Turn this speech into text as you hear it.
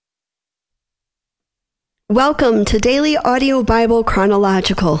Welcome to Daily Audio Bible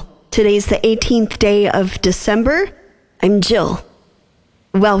Chronological. Today's the 18th day of December. I'm Jill.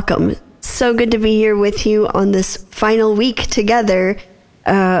 Welcome. So good to be here with you on this final week together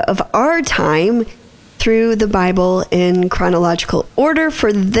of our time through the Bible in chronological order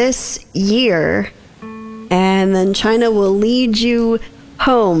for this year. And then China will lead you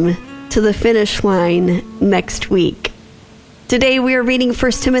home to the finish line next week. Today we are reading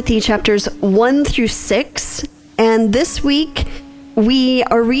 1 Timothy chapters 1 through 6, and this week we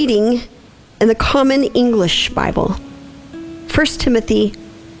are reading in the Common English Bible. 1 Timothy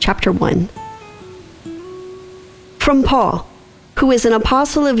chapter 1. From Paul, who is an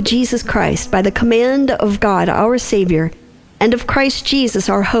apostle of Jesus Christ by the command of God our Savior, and of Christ Jesus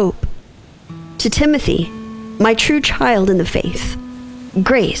our hope. To Timothy, my true child in the faith,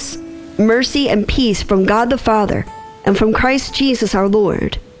 grace, mercy, and peace from God the Father, and from Christ Jesus our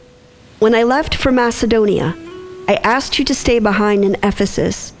Lord. When I left for Macedonia, I asked you to stay behind in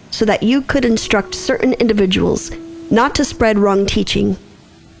Ephesus so that you could instruct certain individuals not to spread wrong teaching.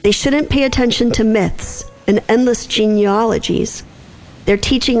 They shouldn't pay attention to myths and endless genealogies. Their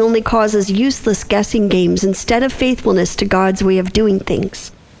teaching only causes useless guessing games instead of faithfulness to God's way of doing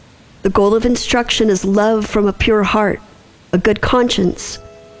things. The goal of instruction is love from a pure heart, a good conscience,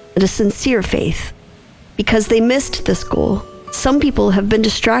 and a sincere faith. Because they missed this goal, some people have been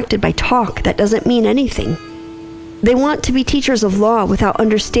distracted by talk that doesn't mean anything. They want to be teachers of law without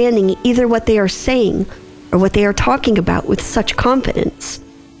understanding either what they are saying or what they are talking about with such confidence.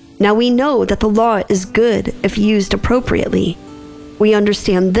 Now we know that the law is good if used appropriately. We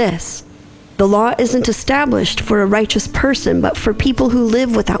understand this. The law isn't established for a righteous person, but for people who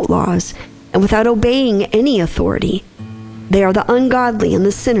live without laws and without obeying any authority. They are the ungodly and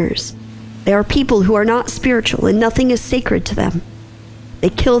the sinners. They are people who are not spiritual and nothing is sacred to them. They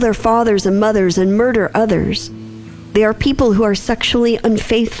kill their fathers and mothers and murder others. They are people who are sexually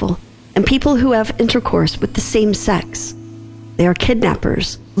unfaithful and people who have intercourse with the same sex. They are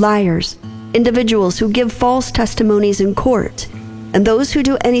kidnappers, liars, individuals who give false testimonies in court, and those who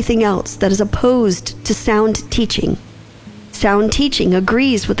do anything else that is opposed to sound teaching. Sound teaching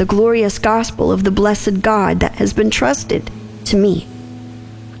agrees with the glorious gospel of the blessed God that has been trusted to me.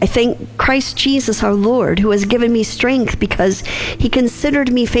 I thank Christ Jesus our Lord, who has given me strength because he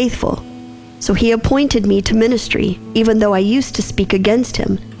considered me faithful. So he appointed me to ministry, even though I used to speak against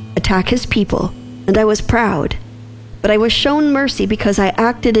him, attack his people, and I was proud. But I was shown mercy because I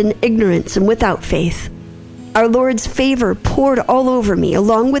acted in ignorance and without faith. Our Lord's favor poured all over me,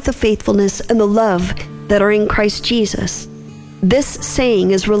 along with the faithfulness and the love that are in Christ Jesus. This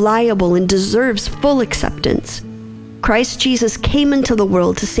saying is reliable and deserves full acceptance. Christ Jesus came into the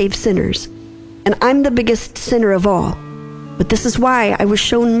world to save sinners, and I'm the biggest sinner of all. But this is why I was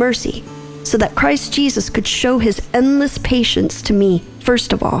shown mercy, so that Christ Jesus could show his endless patience to me,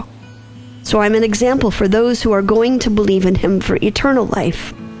 first of all. So I'm an example for those who are going to believe in him for eternal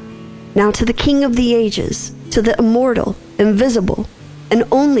life. Now to the King of the ages, to the immortal, invisible, and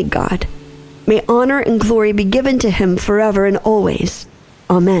only God, may honor and glory be given to him forever and always.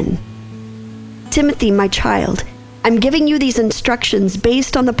 Amen. Timothy, my child, I'm giving you these instructions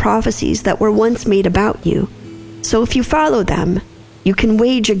based on the prophecies that were once made about you. So if you follow them, you can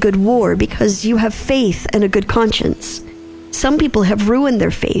wage a good war because you have faith and a good conscience. Some people have ruined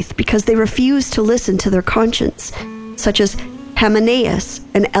their faith because they refuse to listen to their conscience, such as Hymenaeus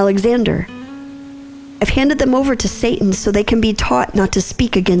and Alexander. I've handed them over to Satan so they can be taught not to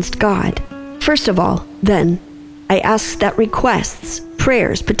speak against God. First of all, then, I ask that requests,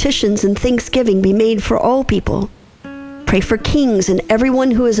 prayers, petitions, and thanksgiving be made for all people. Pray for kings and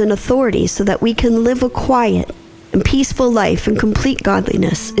everyone who is in authority so that we can live a quiet and peaceful life in complete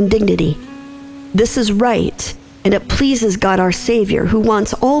godliness and dignity. This is right, and it pleases God our Savior, who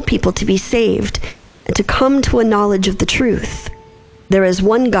wants all people to be saved and to come to a knowledge of the truth. There is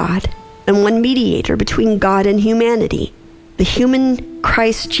one God and one mediator between God and humanity, the human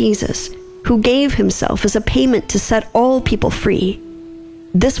Christ Jesus, who gave himself as a payment to set all people free.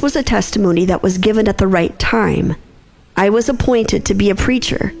 This was a testimony that was given at the right time. I was appointed to be a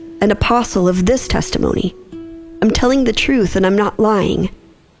preacher, an apostle of this testimony. I'm telling the truth and I'm not lying.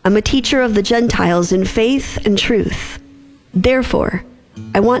 I'm a teacher of the Gentiles in faith and truth. Therefore,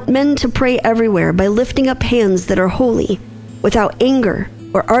 I want men to pray everywhere by lifting up hands that are holy, without anger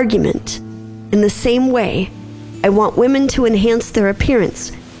or argument. In the same way, I want women to enhance their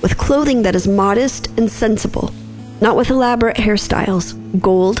appearance with clothing that is modest and sensible, not with elaborate hairstyles,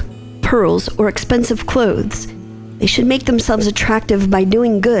 gold, pearls, or expensive clothes. They should make themselves attractive by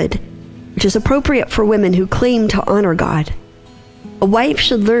doing good, which is appropriate for women who claim to honor God. A wife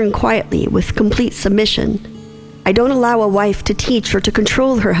should learn quietly with complete submission. I don't allow a wife to teach or to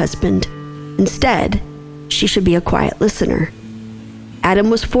control her husband. Instead, she should be a quiet listener. Adam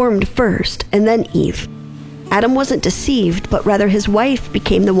was formed first, and then Eve. Adam wasn't deceived, but rather his wife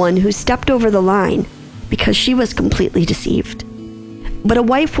became the one who stepped over the line because she was completely deceived. But a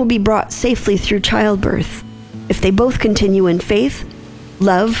wife will be brought safely through childbirth if they both continue in faith,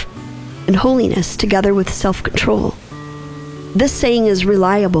 love, and holiness together with self-control. This saying is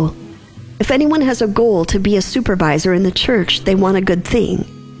reliable. If anyone has a goal to be a supervisor in the church, they want a good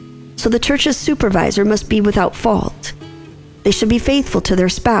thing. So the church's supervisor must be without fault. They should be faithful to their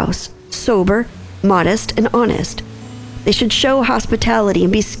spouse, sober, modest, and honest. They should show hospitality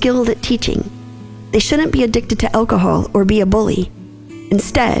and be skilled at teaching. They shouldn't be addicted to alcohol or be a bully.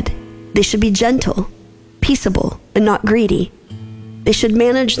 Instead, they should be gentle, peaceable, and not greedy. They should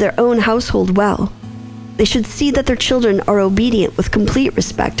manage their own household well. They should see that their children are obedient with complete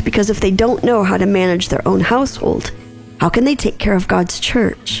respect, because if they don't know how to manage their own household, how can they take care of God's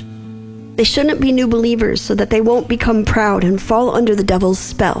church? They shouldn't be new believers so that they won't become proud and fall under the devil's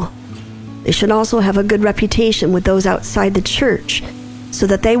spell. They should also have a good reputation with those outside the church so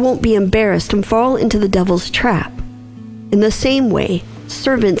that they won't be embarrassed and fall into the devil's trap. In the same way,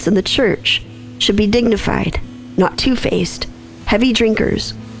 servants in the church should be dignified, not two-faced, heavy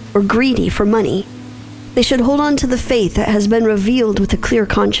drinkers, or greedy for money. They should hold on to the faith that has been revealed with a clear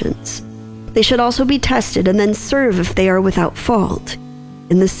conscience. They should also be tested and then serve if they are without fault.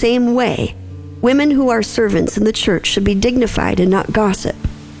 In the same way, women who are servants in the church should be dignified and not gossip.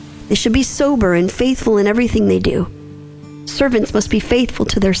 They should be sober and faithful in everything they do. Servants must be faithful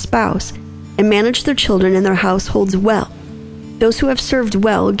to their spouse and manage their children and their households well. Those who have served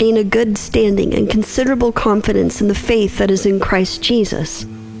well gain a good standing and considerable confidence in the faith that is in Christ Jesus.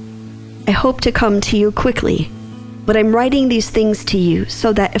 I hope to come to you quickly, but I'm writing these things to you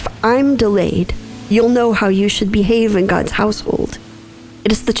so that if I'm delayed, you'll know how you should behave in God's household.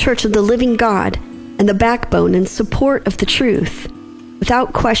 It is the church of the living God and the backbone and support of the truth.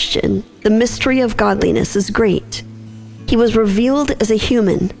 Without question, the mystery of godliness is great. He was revealed as a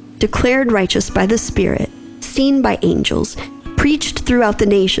human, declared righteous by the Spirit, seen by angels, preached throughout the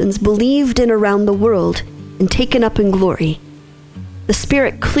nations, believed in around the world, and taken up in glory. The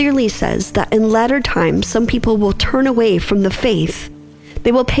Spirit clearly says that in latter times some people will turn away from the faith.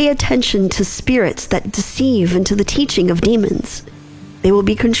 They will pay attention to spirits that deceive and to the teaching of demons. They will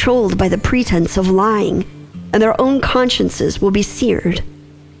be controlled by the pretense of lying, and their own consciences will be seared.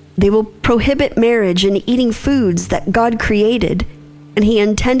 They will prohibit marriage and eating foods that God created, and He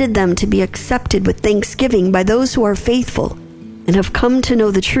intended them to be accepted with thanksgiving by those who are faithful and have come to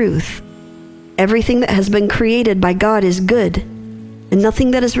know the truth. Everything that has been created by God is good, and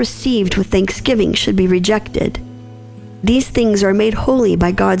nothing that is received with thanksgiving should be rejected. These things are made holy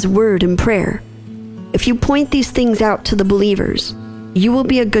by God's word and prayer. If you point these things out to the believers, you will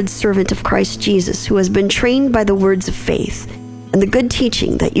be a good servant of Christ Jesus who has been trained by the words of faith and the good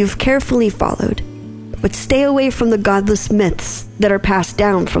teaching that you've carefully followed. But stay away from the godless myths that are passed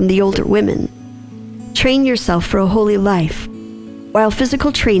down from the older women. Train yourself for a holy life. While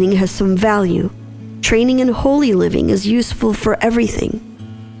physical training has some value, training in holy living is useful for everything.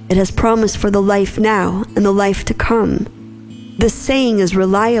 It has promise for the life now and the life to come. This saying is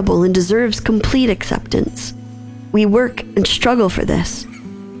reliable and deserves complete acceptance. We work and struggle for this.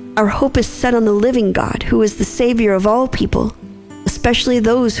 Our hope is set on the living God, who is the Savior of all people, especially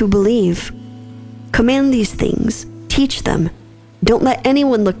those who believe. Command these things, teach them. Don't let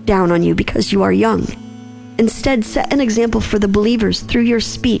anyone look down on you because you are young. Instead, set an example for the believers through your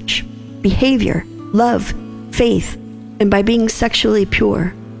speech, behavior, love, faith, and by being sexually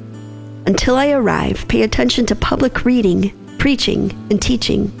pure. Until I arrive, pay attention to public reading, preaching, and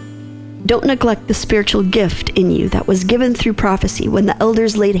teaching. Don't neglect the spiritual gift in you that was given through prophecy when the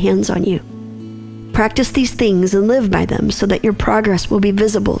elders laid hands on you. Practice these things and live by them so that your progress will be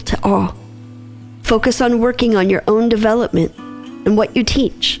visible to all. Focus on working on your own development and what you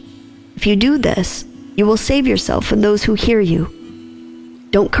teach. If you do this, you will save yourself and those who hear you.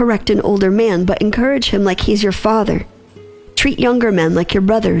 Don't correct an older man, but encourage him like he's your father. Treat younger men like your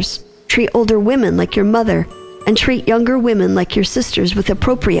brothers. Treat older women like your mother, and treat younger women like your sisters with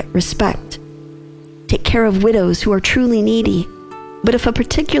appropriate respect. Take care of widows who are truly needy. But if a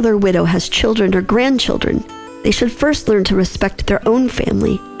particular widow has children or grandchildren, they should first learn to respect their own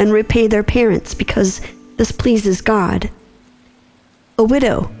family and repay their parents, because this pleases God. A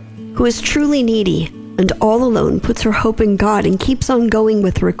widow who is truly needy and all alone puts her hope in God and keeps on going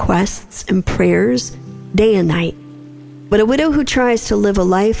with requests and prayers day and night. But a widow who tries to live a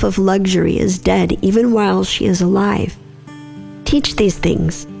life of luxury is dead even while she is alive. Teach these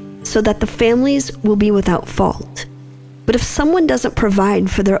things so that the families will be without fault. But if someone doesn't provide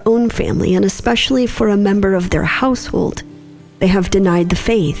for their own family, and especially for a member of their household, they have denied the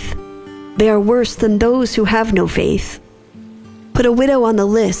faith. They are worse than those who have no faith. Put a widow on the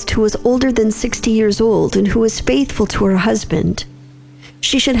list who is older than 60 years old and who is faithful to her husband.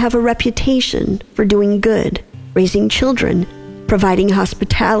 She should have a reputation for doing good, raising children, providing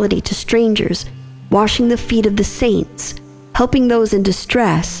hospitality to strangers, washing the feet of the saints, helping those in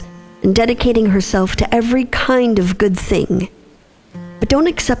distress, and dedicating herself to every kind of good thing. But don't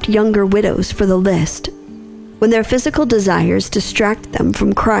accept younger widows for the list. When their physical desires distract them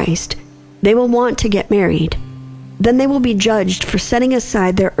from Christ, they will want to get married. Then they will be judged for setting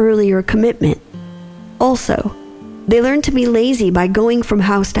aside their earlier commitment. Also, they learn to be lazy by going from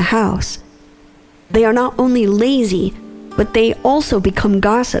house to house. They are not only lazy, but they also become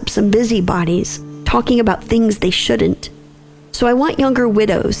gossips and busybodies, talking about things they shouldn't. So I want younger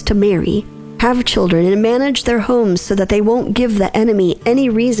widows to marry, have children, and manage their homes so that they won't give the enemy any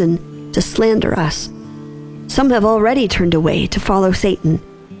reason to slander us. Some have already turned away to follow Satan.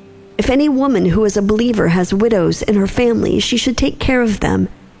 If any woman who is a believer has widows in her family, she should take care of them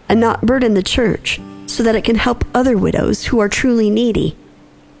and not burden the church so that it can help other widows who are truly needy.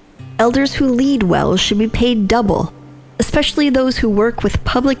 Elders who lead well should be paid double, especially those who work with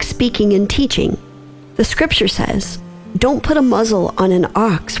public speaking and teaching. The scripture says, "Don't put a muzzle on an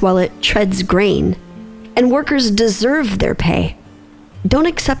ox while it treads grain," and workers deserve their pay. Don't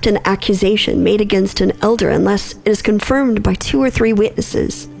accept an accusation made against an elder unless it is confirmed by 2 or 3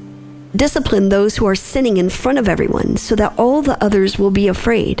 witnesses. Discipline those who are sinning in front of everyone so that all the others will be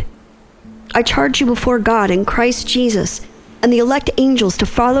afraid. I charge you before God and Christ Jesus and the elect angels to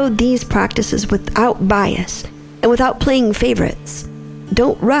follow these practices without bias and without playing favorites.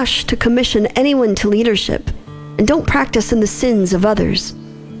 Don't rush to commission anyone to leadership, and don't practice in the sins of others.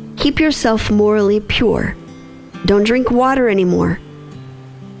 Keep yourself morally pure. Don't drink water anymore,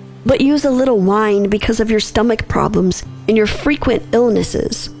 but use a little wine because of your stomach problems and your frequent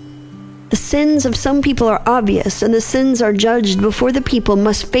illnesses. The sins of some people are obvious, and the sins are judged before the people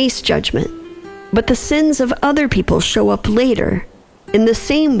must face judgment. But the sins of other people show up later. In the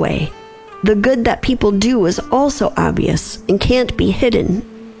same way, the good that people do is also obvious and can't be hidden.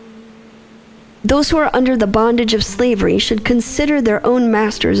 Those who are under the bondage of slavery should consider their own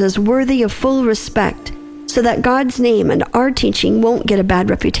masters as worthy of full respect, so that God's name and our teaching won't get a bad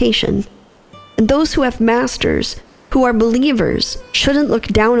reputation. And those who have masters who are believers shouldn't look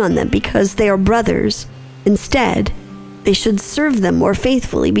down on them because they are brothers. Instead, they should serve them more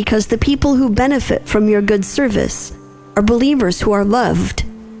faithfully because the people who benefit from your good service are believers who are loved.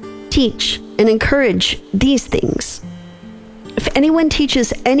 Teach and encourage these things. If anyone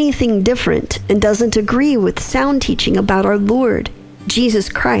teaches anything different and doesn't agree with sound teaching about our Lord Jesus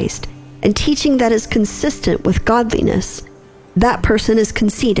Christ and teaching that is consistent with godliness, that person is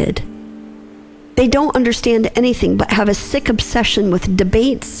conceited. They don't understand anything but have a sick obsession with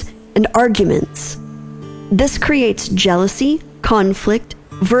debates and arguments. This creates jealousy, conflict,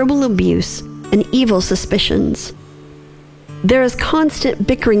 verbal abuse, and evil suspicions. There is constant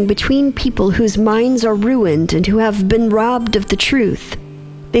bickering between people whose minds are ruined and who have been robbed of the truth.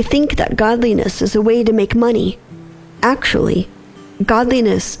 They think that godliness is a way to make money. Actually,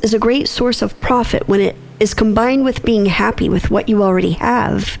 godliness is a great source of profit when it is combined with being happy with what you already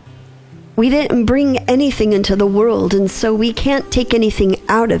have. We didn't bring anything into the world, and so we can't take anything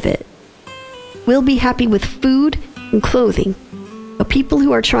out of it. We'll be happy with food and clothing. But people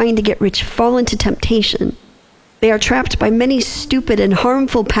who are trying to get rich fall into temptation. They are trapped by many stupid and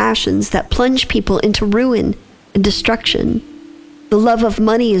harmful passions that plunge people into ruin and destruction. The love of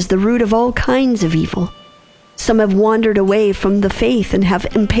money is the root of all kinds of evil. Some have wandered away from the faith and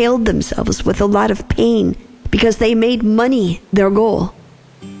have impaled themselves with a lot of pain because they made money their goal.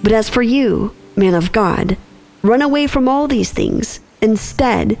 But as for you, man of God, run away from all these things.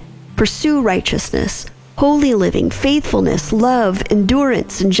 Instead, pursue righteousness, holy living, faithfulness, love,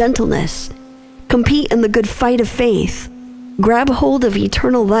 endurance, and gentleness. Compete in the good fight of faith. Grab hold of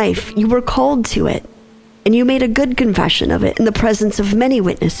eternal life. You were called to it, and you made a good confession of it in the presence of many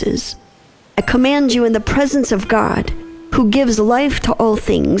witnesses. I command you in the presence of God, who gives life to all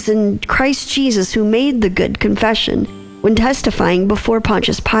things, and Christ Jesus, who made the good confession when testifying before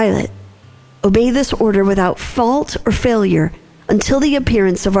Pontius Pilate. Obey this order without fault or failure until the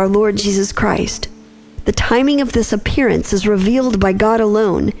appearance of our Lord Jesus Christ. The timing of this appearance is revealed by God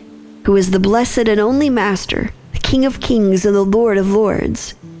alone, who is the blessed and only Master, the King of Kings and the Lord of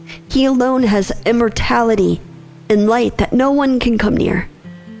Lords. He alone has immortality and light that no one can come near.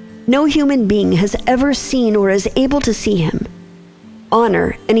 No human being has ever seen or is able to see him.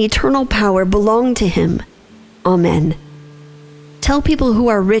 honor, and eternal power belong to him. Amen. Tell people who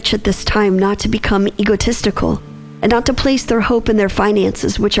are rich at this time not to become egotistical and not to place their hope in their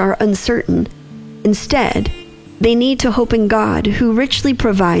finances, which are uncertain. Instead, they need to hope in God, who richly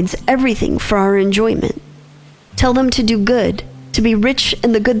provides everything for our enjoyment. Tell them to do good, to be rich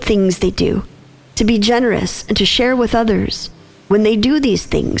in the good things they do, to be generous, and to share with others. When they do these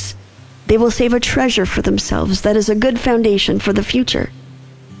things, they will save a treasure for themselves that is a good foundation for the future.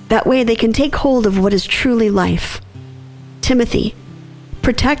 That way they can take hold of what is truly life. Timothy,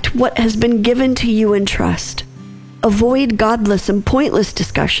 protect what has been given to you in trust. Avoid godless and pointless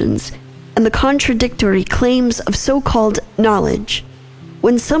discussions and the contradictory claims of so-called knowledge.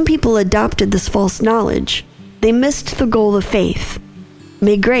 When some people adopted this false knowledge, they missed the goal of faith.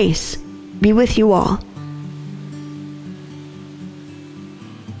 May grace be with you all.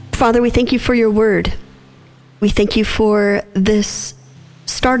 Father, we thank you for your word. We thank you for this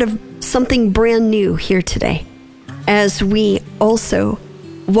start of something brand new here today, as we also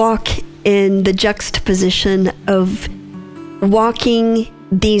walk in the juxtaposition of walking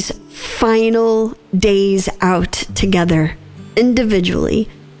these final days out together, individually,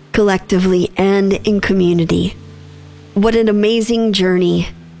 collectively, and in community. What an amazing journey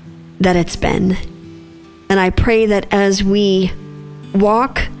that it's been. And I pray that as we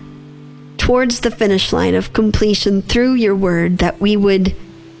walk towards the finish line of completion through your word, that we would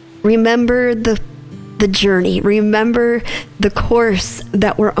remember the journey, remember the course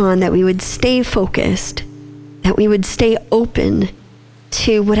that we're on, that we would stay focused, that we would stay open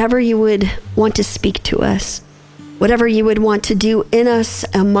to whatever you would want to speak to us, whatever you would want to do in us,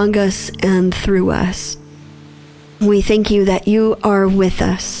 among us, and through us. We thank you that you are with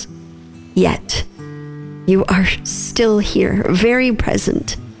us, yet you are still here, very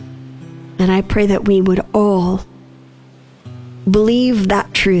present. And I pray that we would all believe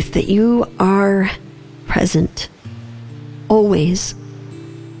that truth, that you are present, always,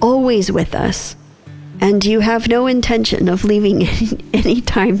 always with us, and you have no intention of leaving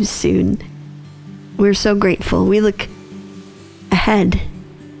anytime soon. We're so grateful. We look ahead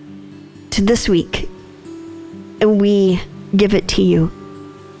to this week, and we give it to you,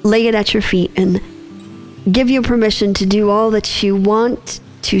 lay it at your feet, and give you permission to do all that you want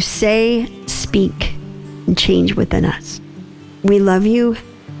to say, speak, and change within us. We love you.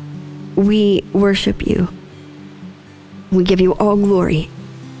 We worship you. We give you all glory,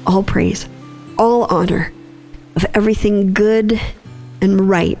 all praise, all honor of everything good and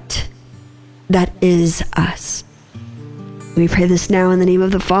right that is us. We pray this now in the name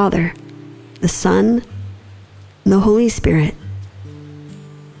of the Father, the Son, and the Holy Spirit.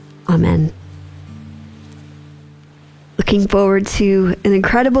 Amen. Looking forward to an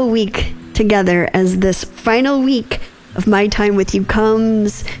incredible week together as this final week of my time with you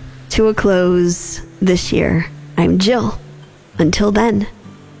comes to a close this year. I'm Jill. Until then,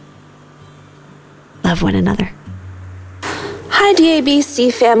 love one another. Hi,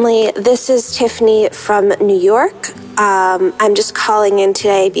 DABC family. This is Tiffany from New York. I'm just calling in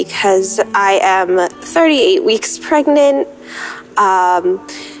today because I am 38 weeks pregnant.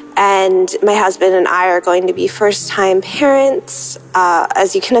 And my husband and I are going to be first-time parents.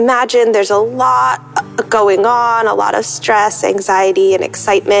 As you can imagine, there's a lot going on, a lot of stress, anxiety, and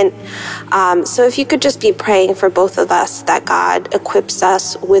excitement. So if you could just be praying for both of us, that God equips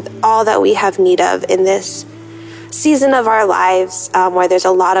us with all that we have need of in this season of our lives, where there's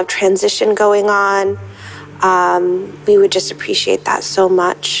a lot of transition going on. We would just appreciate that so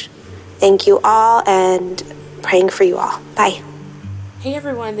much. Thank you all, and praying for you all. Bye. Hey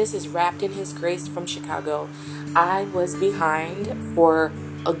everyone, this is Wrapped in His Grace from Chicago. I was behind for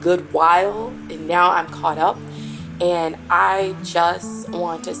a good while and now I'm caught up, and I just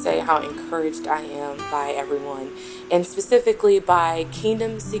want to say how encouraged I am by everyone, and specifically by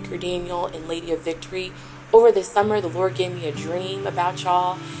Kingdom Seeker Daniel and Lady of Victory. Over the summer, the Lord gave me a dream about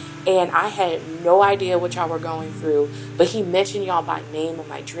y'all, and I had no idea what y'all were going through, but he mentioned y'all by name in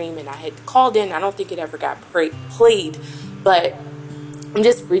my dream, and I had called in. I don't think it ever got played, but I'm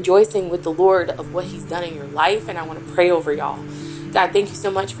just rejoicing with the Lord of what he's done in your life, and I want to pray over y'all. God, thank you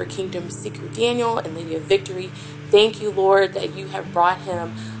so much for Kingdom Seeker Daniel and Lady of Victory. Thank you, Lord, that you have brought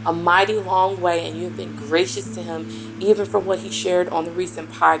him a mighty long way, and you have been gracious to him, even from what he shared on the recent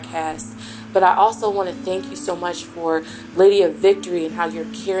podcast. But I also want to thank you so much for Lady of Victory and how you're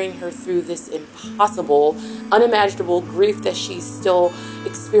carrying her through this impossible, unimaginable grief that she's still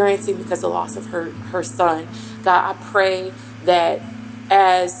experiencing because of the loss of her son. God, I pray that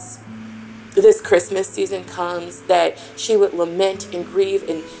as this Christmas season comes, that she would lament and grieve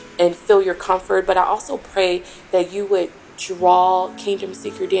and feel your comfort. But I also pray that you would draw Kingdom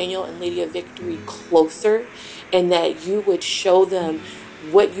Seeker Daniel and Lady of Victory closer, and that you would show them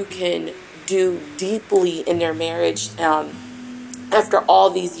what you can do deeply in their marriage, after all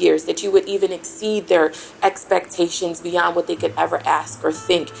these years, that you would even exceed their expectations beyond what they could ever ask or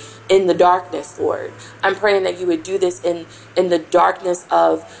think in the darkness, Lord. I'm praying that you would do this in the darkness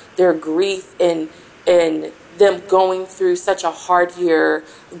of their grief and them going through such a hard year,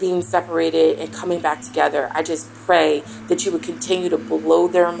 being separated and coming back together. I just pray that you would continue to blow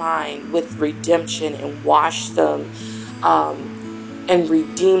their mind with redemption and wash them, and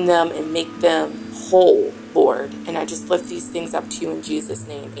redeem them and make them whole, Lord. And I just lift these things up to you in Jesus'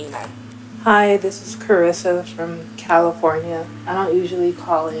 name. Amen. Hi, this is Carissa from California. I don't usually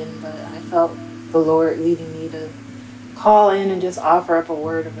call in, but I felt the Lord leading me to call in and just offer up a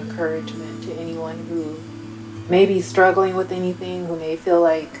word of encouragement to anyone who may be struggling with anything, who may feel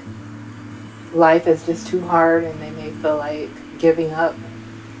like life is just too hard and they may feel like giving up.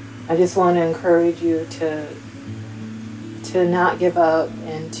 I just want to encourage you to not give up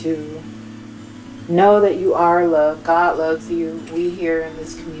and to know that you are loved. God loves you. We here in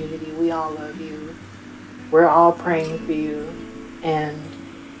this community, we all love you. We're all praying for you. And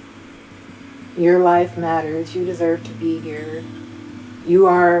your life matters. You deserve to be here. You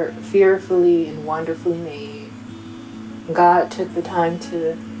are fearfully and wonderfully made. God took the time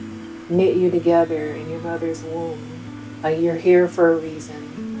to knit you together in your mother's womb. Like, you're here for a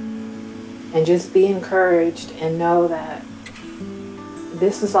reason. And just be encouraged and know that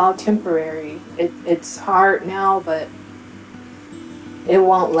this is all temporary. It's hard now, but it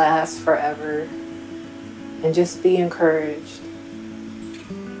won't last forever. And just be encouraged.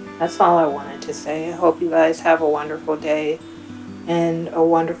 That's all I wanted to say. I hope you guys have a wonderful day and a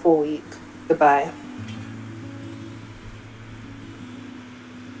wonderful week. Goodbye.